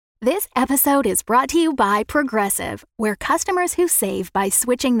This episode is brought to you by Progressive, where customers who save by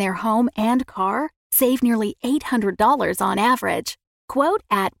switching their home and car save nearly $800 on average. Quote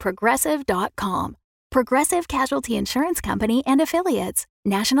at Progressive.com. Progressive Casualty Insurance Company and Affiliates.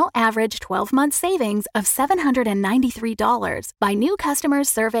 National average 12-month savings of $793 by new customers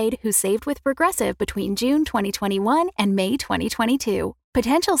surveyed who saved with Progressive between June 2021 and May 2022.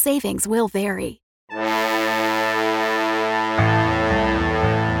 Potential savings will vary.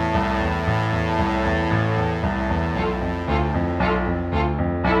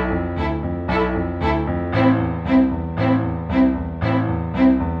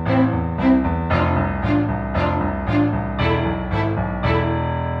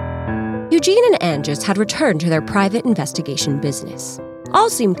 Eugene and Angus had returned to their private investigation business. All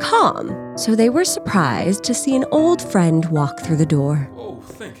seemed calm, so they were surprised to see an old friend walk through the door. Oh,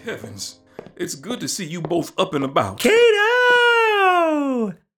 thank heavens. It's good to see you both up and about. Kato!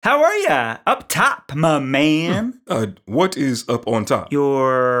 How are ya? Up top, my man. What is up on top?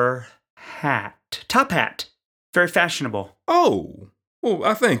 Your hat. Top hat. Very fashionable. Oh, well,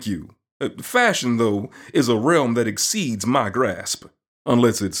 I thank you. Fashion, though, is a realm that exceeds my grasp.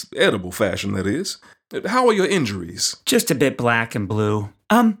 Unless it's edible fashion, that is. How are your injuries? Just a bit black and blue.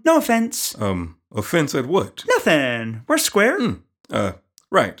 No offense. Offense at what? Nothing. We're square.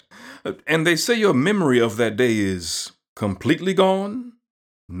 Right. And they say your memory of that day is completely gone?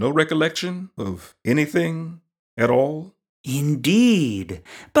 No recollection of anything at all? Indeed.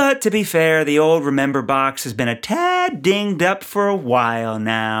 But to be fair, the old remember box has been a tad dinged up for a while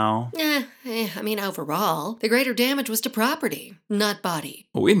now. Overall, the greater damage was to property, not body.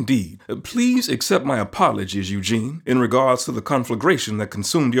 Oh, indeed. Please accept my apologies, Eugene, in regards to the conflagration that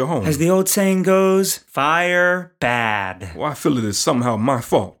consumed your home. As the old saying goes, fire bad. Well, I feel it is somehow my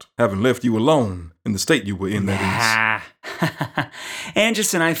fault, having left you alone in the state you were in, that is.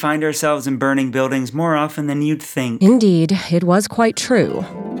 Angus and I find ourselves in burning buildings more often than you'd think. Indeed, it was quite true.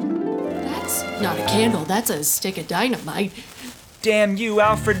 That's not a candle, that's a stick of dynamite. Damn you,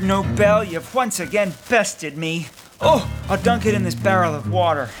 Alfred Nobel, you've once again bested me. Oh, I'll dunk it in this barrel of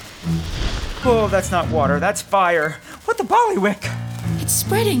water. Oh, that's not water, that's fire. What the ballywick? It's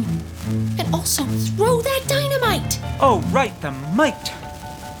spreading. And also, throw that dynamite. Oh, right, the mite.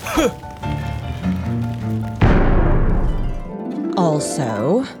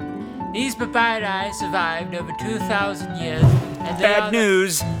 Also, these papyri survived over 2,000 years. And they Bad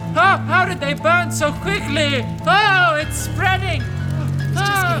news. Oh, how did they burn so quickly? Oh, it's spreading.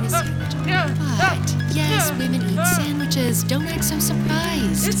 I was just getting a sandwich. But, yes, women eat sandwiches. Don't act so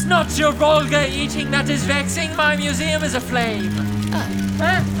surprised. It's not your vulgar eating that is vexing. My museum is aflame.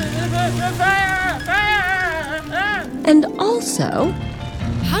 and also,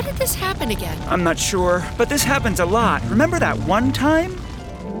 How did this happen again? I'm not sure, but this happens a lot. Remember that one time?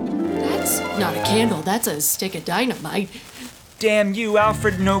 That's not a candle, that's a stick of dynamite. Damn you,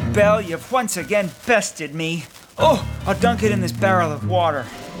 Alfred Nobel, you've once again bested me. Oh, I'll dunk it in this barrel of water.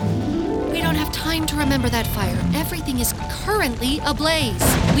 We don't have time to remember that fire. Everything is currently ablaze.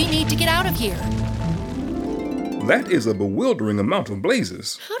 We need to get out of here. That is a bewildering amount of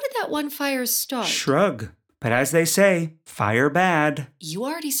blazes. How did that one fire start? Shrug. But as they say, fire bad. You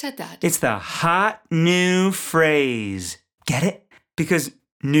already said that. It's the hot new phrase. Get it? Because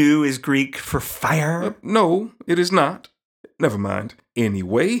new is Greek for fire? No, it is not. Never mind.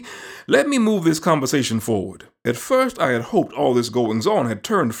 Anyway, let me move this conversation forward. At first, I had hoped all this goings-on had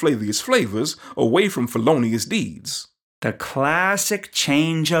turned Flavius Flavors away from felonious deeds. The classic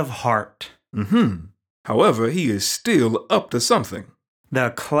change of heart. However, he is still up to something.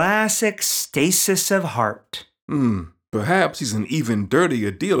 The classic stasis of heart. Perhaps he's an even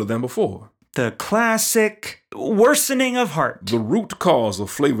dirtier dealer than before. The classic worsening of heart. The root cause of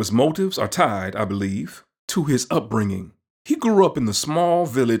Flavor's motives are tied, I believe, to his upbringing. He grew up in the small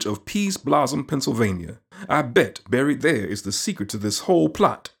village of Peace Blossom, Pennsylvania. I bet buried there is the secret to this whole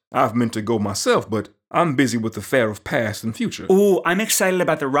plot. I've meant to go myself, but I'm busy with the fair of past and future. Ooh, I'm excited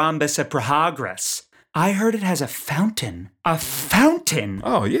about the rhombus of progress. I heard it has a fountain. A fountain?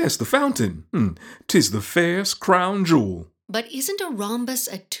 Oh, yes, the fountain. 'Tis the fair's crown jewel. But isn't a rhombus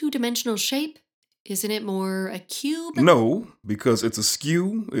a two-dimensional shape? Isn't it more a cube? No, because it's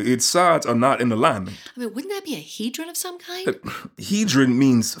askew. Its sides are not in alignment. Wouldn't that be a hedron of some kind? Hedron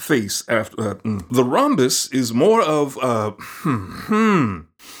means face after. The rhombus is more of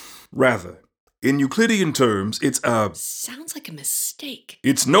rather. In Euclidean terms, it's Sounds like a mistake.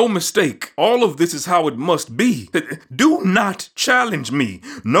 It's no mistake. All of this is how it must be. Do not challenge me.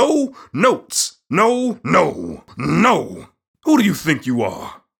 No notes. No. Who do you think you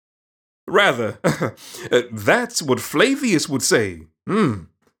are? Rather, that's what Flavius would say.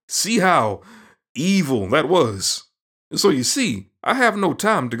 See how evil that was. So you see, I have no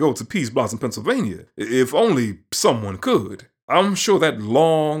time to go to Pease Blossom, Pennsylvania, if only someone could. I'm sure that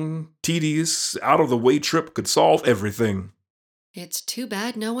long, tedious, out-of-the-way trip could solve everything. It's too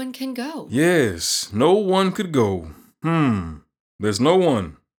bad no one can go. Yes, no one could go. There's no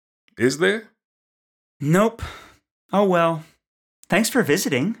one. Is there? Nope. Oh well. Thanks for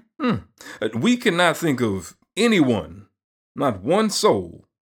visiting. We cannot think of anyone. Not one soul.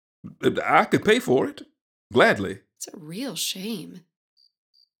 I could pay for it. Gladly. It's a real shame.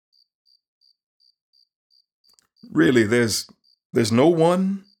 Really, there's no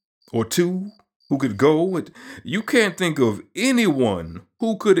one or two who could go. You can't think of anyone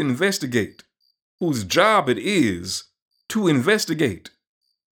who could investigate, whose job it is to investigate.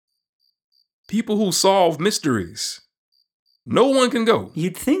 People who solve mysteries. No one can go.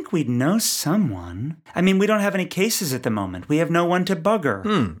 You'd think we'd know someone. I mean, we don't have any cases at the moment. We have no one to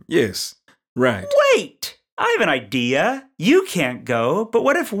bugger. Yes, right. Wait! I have an idea. You can't go, but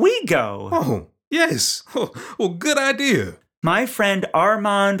what if we go? Oh, yes. Well, good idea. My friend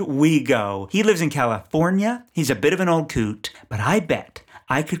Armand Wego. He lives in California. He's a bit of an old coot, but I bet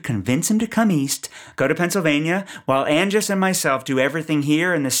I could convince him to come east, go to Pennsylvania, while Angus and myself do everything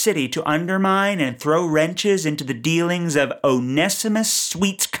here in the city to undermine and throw wrenches into the dealings of Onesimus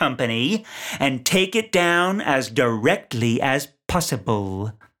Sweets Company and take it down as directly as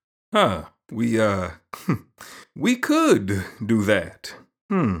possible. We could do that.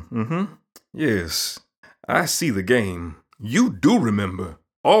 Yes, I see the game. You do remember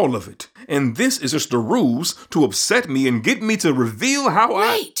all of it. And this is just a ruse to upset me and get me to reveal how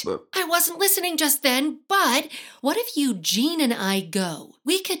Wait! I wasn't listening just then, but what if Eugene and I go?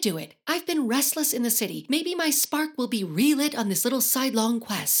 We could do it. I've been restless in the city. Maybe my spark will be relit on this little sidelong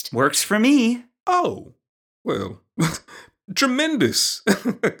quest. Works for me. Oh, well, tremendous.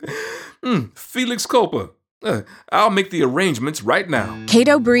 Felix Culpa. I'll make the arrangements right now.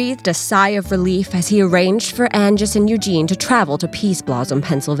 Cato breathed a sigh of relief as he arranged for Angus and Eugene to travel to Pease Blossom,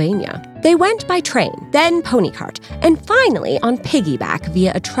 Pennsylvania. They went by train, then pony cart, and finally on piggyback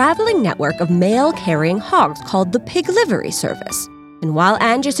via a traveling network of mail-carrying hogs called the Pig Livery Service. And while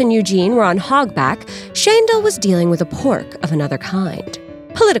Angus and Eugene were on hogback, Shandel was dealing with a pork of another kind.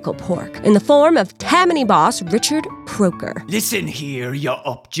 Political pork, in the form of Tammany boss Richard Proker. Listen here, you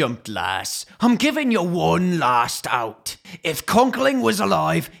up-jumped lass. I'm giving you one last out. If Conkling was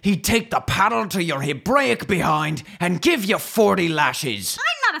alive, he'd take the paddle to your Hebraic behind and give you 40 lashes.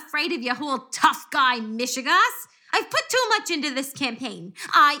 I'm not afraid of your whole tough guy Michigas. I've put too much into this campaign.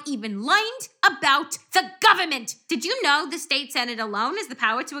 I even learned about the government. Did you know the state senate alone has the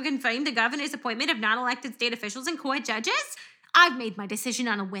power to confirm the governor's appointment of non-elected state officials and court judges? I've made my decision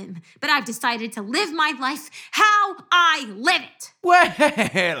on a whim, but I've decided to live my life how I live it.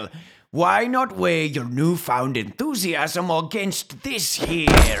 Well, why not weigh your newfound enthusiasm against this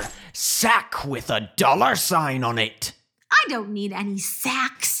here sack with a $sign on it? I don't need any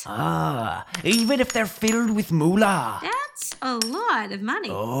sacks. Even if they're filled with moolah. That's a lot of money.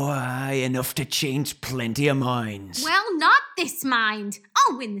 Oh, aye, enough to change plenty of minds. Well, not this mind.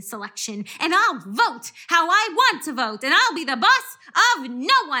 I'll win this election, and I'll vote how I want to vote, and I'll be the boss of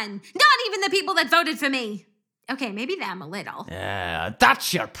no one, not even the people that voted for me. Okay, maybe them a little.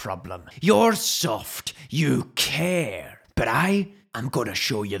 That's your problem. You're soft. You care. But I am going to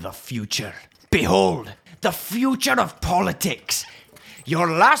show you the future. Behold, the future of politics.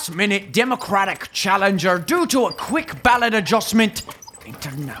 Your last-minute Democratic challenger, due to a quick ballot adjustment,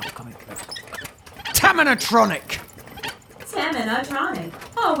 enter now, coming. Tamanatronic. Tamanatronic.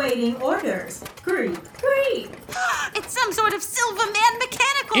 Awaiting orders. Creep. It's some sort of Silverman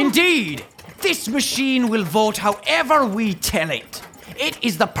mechanical. Indeed. This machine will vote however we tell it. It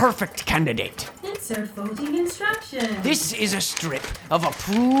is the perfect candidate. Insert voting instructions. This is a strip of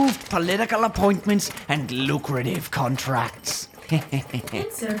approved political appointments and lucrative contracts.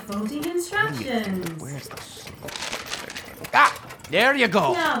 Insert voting instructions. Where's the... there you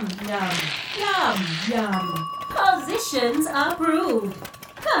go. Yum. Positions approved.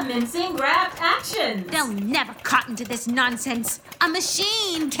 Commencing grab actions. They'll never cotton to this nonsense. A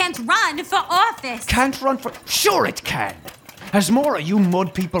machine can't run for office. Can't run for... Sure it can. As more of you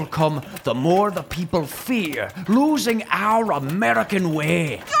mud people come, the more the people fear losing our American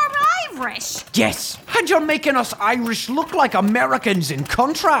way. You're Irish. Yes, and you're making us Irish look like Americans in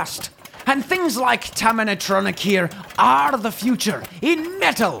contrast. And things like Tamanatronic here are the future in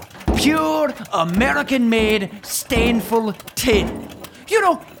metal. Pure American-made stainful tin. You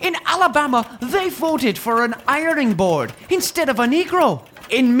know, in Alabama, they voted for an ironing board instead of a Negro.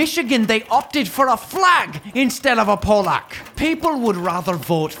 In Michigan, they opted for a flag instead of a Polak. People would rather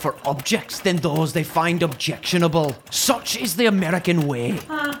vote for objects than those they find objectionable. Such is the American way.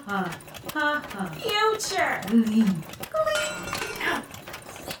 Ha ha. Ha ha. Future.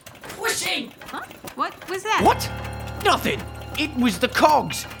 Pushing! Huh? What was that? What? Nothing. It was the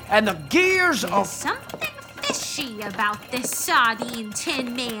cogs and the gears of... Something fishy about this sardine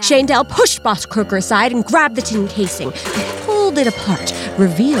tin man. Shandell pushed Boss Crooker aside and grabbed the tin casing and pulled it apart,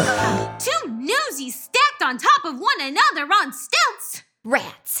 revealing... Two newsies stacked on top of one another on stilts.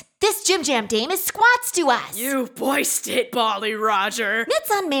 Rats, this Jim Jam dame is squats to us. You boist it, Bolly Roger. Mitts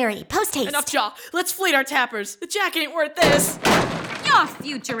on Mary, post haste. Enough jaw. Let's fleet our tappers. The jack ain't worth this. Your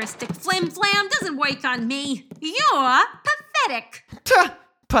futuristic flim-flam doesn't work on me. You're pathetic.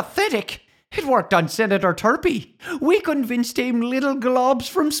 Pathetic. It worked on Senator Turpie. We convinced him little globs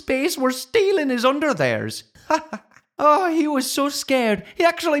from space were stealing his undertheirs. Oh, he was so scared. He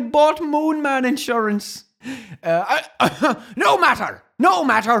actually bought Moon Man insurance. No matter.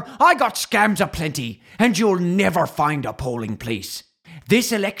 I got scams aplenty, and you'll never find a polling place.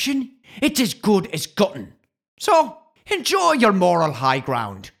 This election, it's as good as gotten. So, enjoy your moral high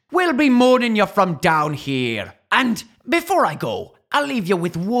ground. We'll be moaning you from down here. And before I go, I'll leave you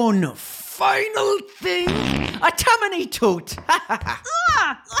with one final thing. A Tammany toot.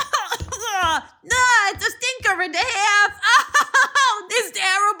 It's a stinker and a half. Oh, it's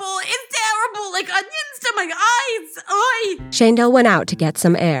terrible. Like onions to my eyes. Oy. Shandell went out to get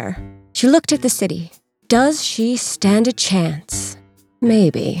some air. She looked at the city. Does she stand a chance?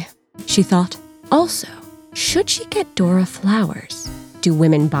 Maybe, she thought. Also, should she get Dora flowers? Do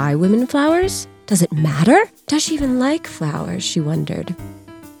women buy women flowers? Does it matter? Does she even like flowers, she wondered.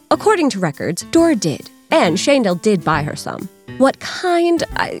 According to records, Dora did, and Shandell did buy her some. What kind?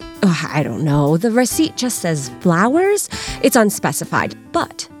 I don't know. The receipt just says flowers. It's unspecified,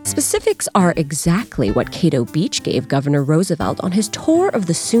 but specifics are exactly what Cato Beach gave Governor Roosevelt on his tour of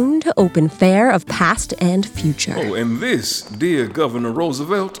the soon-to-open Fair of Past and Future. Oh, and this, dear Governor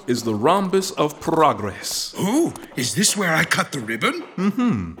Roosevelt, is the rhombus of progress. Oh, is this where I cut the ribbon?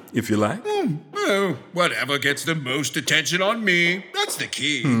 Mm-hmm, if you like. Oh, whatever gets the most attention on me. That's the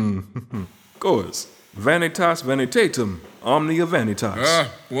key. Course. Vanitas vanitatum, omnia vanitas.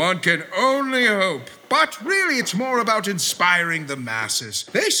 One can only hope. But really, it's more about inspiring the masses.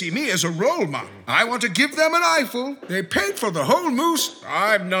 They see me as a role model. I want to give them an eyeful. They paid for the whole moose.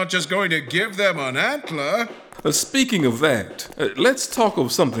 I'm not just going to give them an antler. Speaking of that, let's talk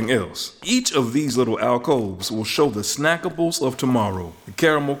of something else. Each of these little alcoves will show the snackables of tomorrow.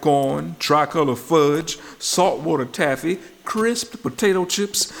 Caramel corn, tricolor fudge, saltwater taffy, crisped potato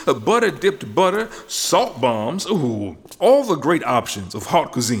chips, butter-dipped butter, salt bombs, ooh, all the great options of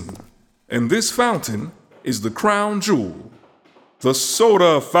hot cuisine. And this fountain is the crown jewel, the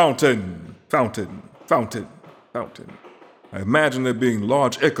soda fountain. Fountain. I imagine there being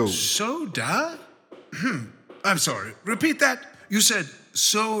large echoes. Soda? I'm sorry, repeat that. You said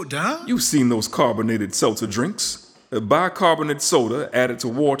soda? You've seen those carbonated seltzer drinks. Bicarbonate soda added to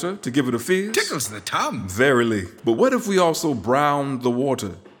water to give it a fizz. Tickles the tongue. Verily. But what if we also browned the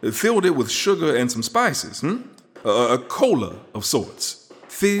water, filled it with sugar and some spices, A cola of sorts,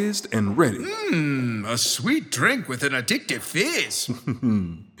 fizzed and ready. A sweet drink with an addictive fizz.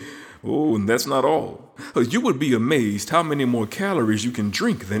 Oh, and that's not all. You would be amazed how many more calories you can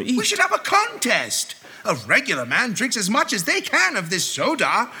drink than eat. We should have a contest. A regular man drinks as much as they can of this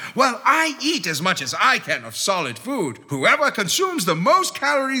soda, while I eat as much as I can of solid food. Whoever consumes the most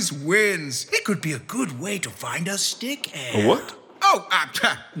calories wins. It could be a good way to find a stickhead. A what? Oh,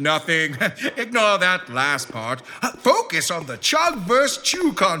 nothing. Ignore that last part. Focus on the chug versus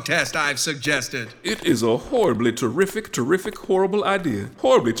chew contest I've suggested. It is a horribly terrific, horrible idea.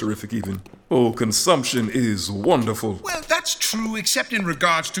 Horribly terrific, even. Oh, consumption is wonderful. Well, that's true, except in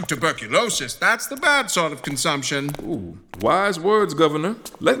regards to tuberculosis. That's the bad sort of consumption. Ooh, wise words, Governor.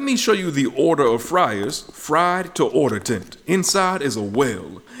 Let me show you the order of fryers, fried to order tent. Inside is a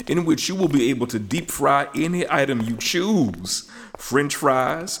well, in which you will be able to deep fry any item you choose. French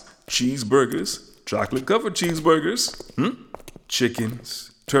fries, cheeseburgers, chocolate-covered cheeseburgers,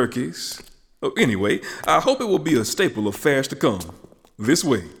 chickens, turkeys. Oh, anyway, I hope it will be a staple of fairs to come. This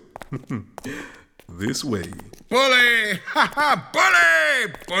way. This way. Bully! Ha ha!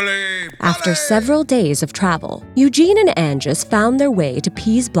 Bully! Bully! After several days of travel, Eugene and Angus found their way to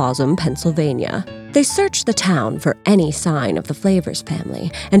Pease Blossom, Pennsylvania. They searched the town for any sign of the Flavors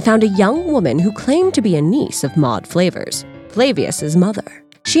family and found a young woman who claimed to be a niece of Maud Flavors, Flavius's mother.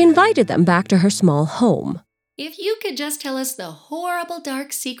 She invited them back to her small home. If you could just tell us the horrible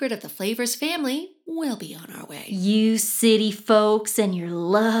dark secret of the Flavors family, we'll be on our way. You city folks and your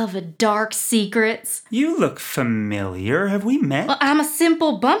love of dark secrets. You look familiar. Have we met? Well, I'm a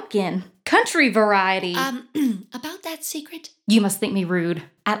simple bumpkin. Country variety. About that secret? You must think me rude.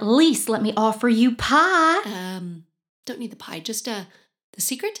 At least let me offer you pie. Don't need the pie, just, the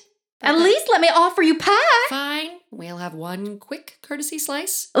secret? At least let me offer you pie. Fine. We'll have one quick courtesy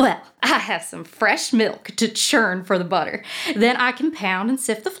slice. Well, I have some fresh milk to churn for the butter. Then I can pound and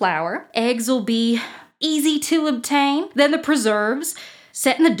sift the flour. Eggs will be easy to obtain. Then the preserves.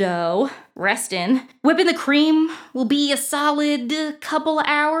 Setting the dough. Resting. Whipping the cream will be a solid couple of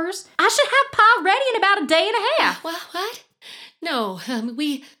hours. I should have pie ready in about a day and a half. What? No,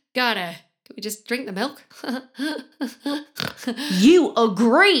 we gotta... Can we just drink the milk? You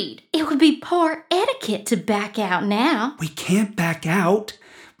agreed. It would be poor etiquette to back out now. We can't back out.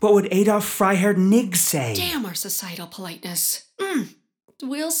 What would Adolf Freiherr Nigg say? Damn our societal politeness.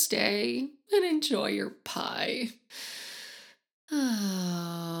 We'll stay and enjoy your pie.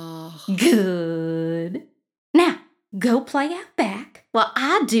 Oh. Good. Now, go play out back while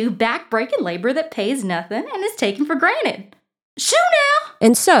I do back-breaking labor that pays nothing and is taken for granted. Shoo now!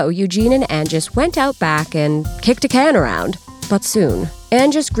 And so Eugene and Angus went out back and kicked a can around. But soon,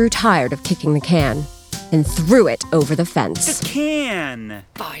 Angus grew tired of kicking the can and threw it over the fence. The can!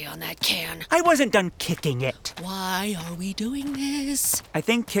 Fie on that can. I wasn't done kicking it. Why are we doing this? I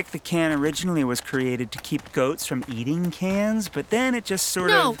think Kick the Can originally was created to keep goats from eating cans, but then it just sort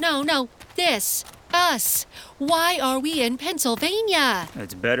of... No. This. Us. Why are we in Pennsylvania?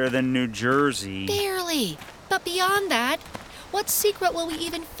 It's better than New Jersey. Barely. But beyond that, what secret will we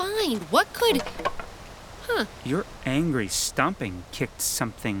even find? What could... Your angry stomping kicked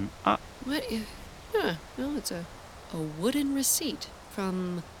something up. What? Well, it's a wooden receipt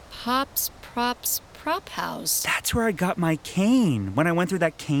from Pop's Props Prop House. That's where I got my cane, when I went through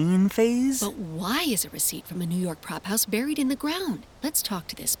that cane phase. But why is a receipt from a New York prop house buried in the ground? Let's talk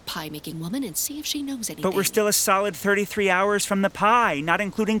to this pie-making woman and see if she knows anything. But we're still a solid 33 hours from the pie, not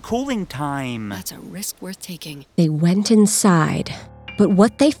including cooling time. That's a risk worth taking. They went inside, but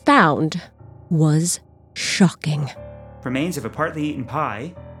what they found was shocking. Remains of a partly eaten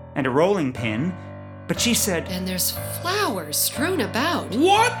pie and a rolling pin, but she said... And there's flowers strewn about.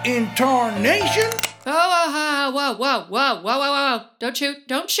 What in tarnation? Whoa. Don't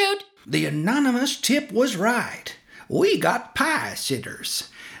shoot. The anonymous tip was right. We got pie sitters.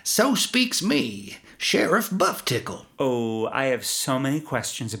 So speaks me, Sheriff Bufftickle. Oh, I have so many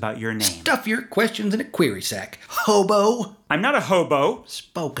questions about your name. Stuff your questions in a query sack, hobo. I'm not a hobo.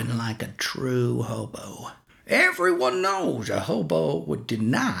 Spoken like a true hobo. Everyone knows a hobo would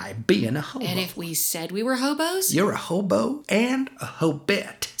deny being a hobo. And if we said we were hobos? You're a hobo and a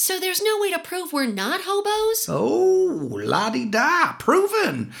hobette. So there's no way to prove we're not hobos? Oh, la-di-da,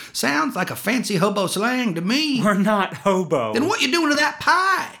 proven. Sounds like a fancy hobo slang to me. We're not hobo. Then what you doing to that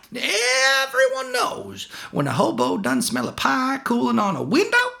pie? Everyone knows when a hobo done smell a pie cooling on a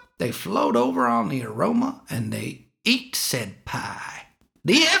window, they float over on the aroma and they eat said pie.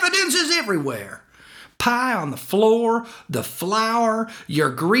 The evidence is everywhere. Pie on the floor, the flour, your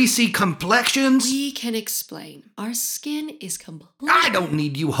greasy complexions. We can explain. Our skin is completely... I don't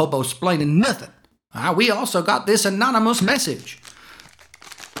need you hobo splaining nothing. We also got this anonymous message.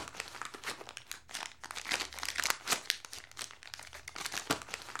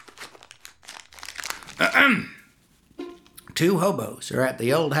 Two hobos are at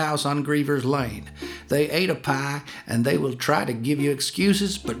the old house on Griever's Lane. They ate a pie and they will try to give you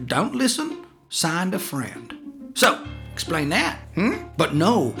excuses, but don't listen. Signed a friend. So, explain that, But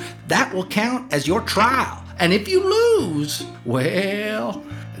no, that will count as your trial. And if you lose, well,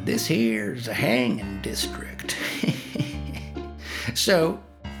 this here's a hanging district. So,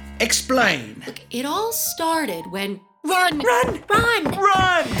 explain. Look, it all started when... Run!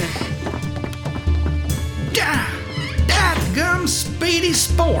 Dadgum speedy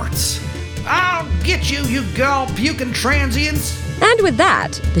sports. I'll get you, you gall-puking transients. And with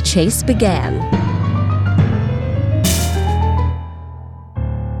that, the chase began.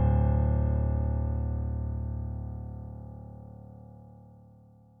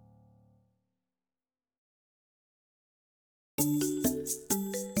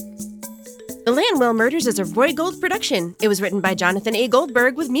 The Landwell Murders is a Roy Gold production. It was written by Jonathan A.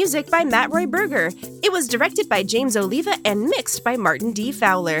 Goldberg with music by Matt Roy Berger. It was directed by James Oliva and mixed by Martin D.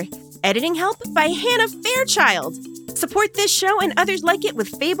 Fowler. Editing help by Hannah Fairchild. Support this show and others like it with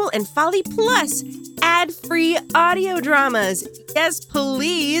Fable and Folly Plus. Ad-free audio dramas. Yes,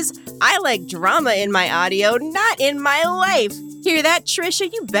 please. I like drama in my audio, not in my life. Hear that,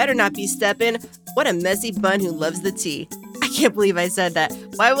 Trisha? You better not be stepping. What a messy bun who loves the tea. I can't believe I said that.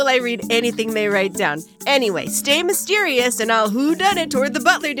 Why will I read anything they write down? Anyway, stay mysterious and I'll whodunit toward the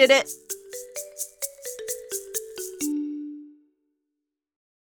butler did it.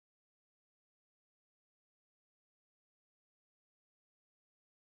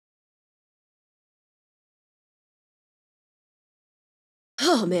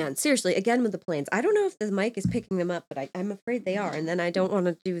 Oh man, seriously, again with the planes. I don't know if the mic is picking them up, but I'm afraid they are. And then I don't want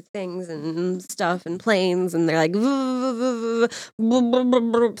to do things and stuff and planes and they're like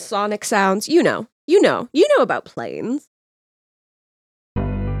sonic sounds. You know about planes.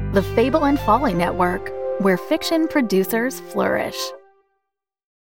 The Fable and Folly Network, where fiction producers flourish.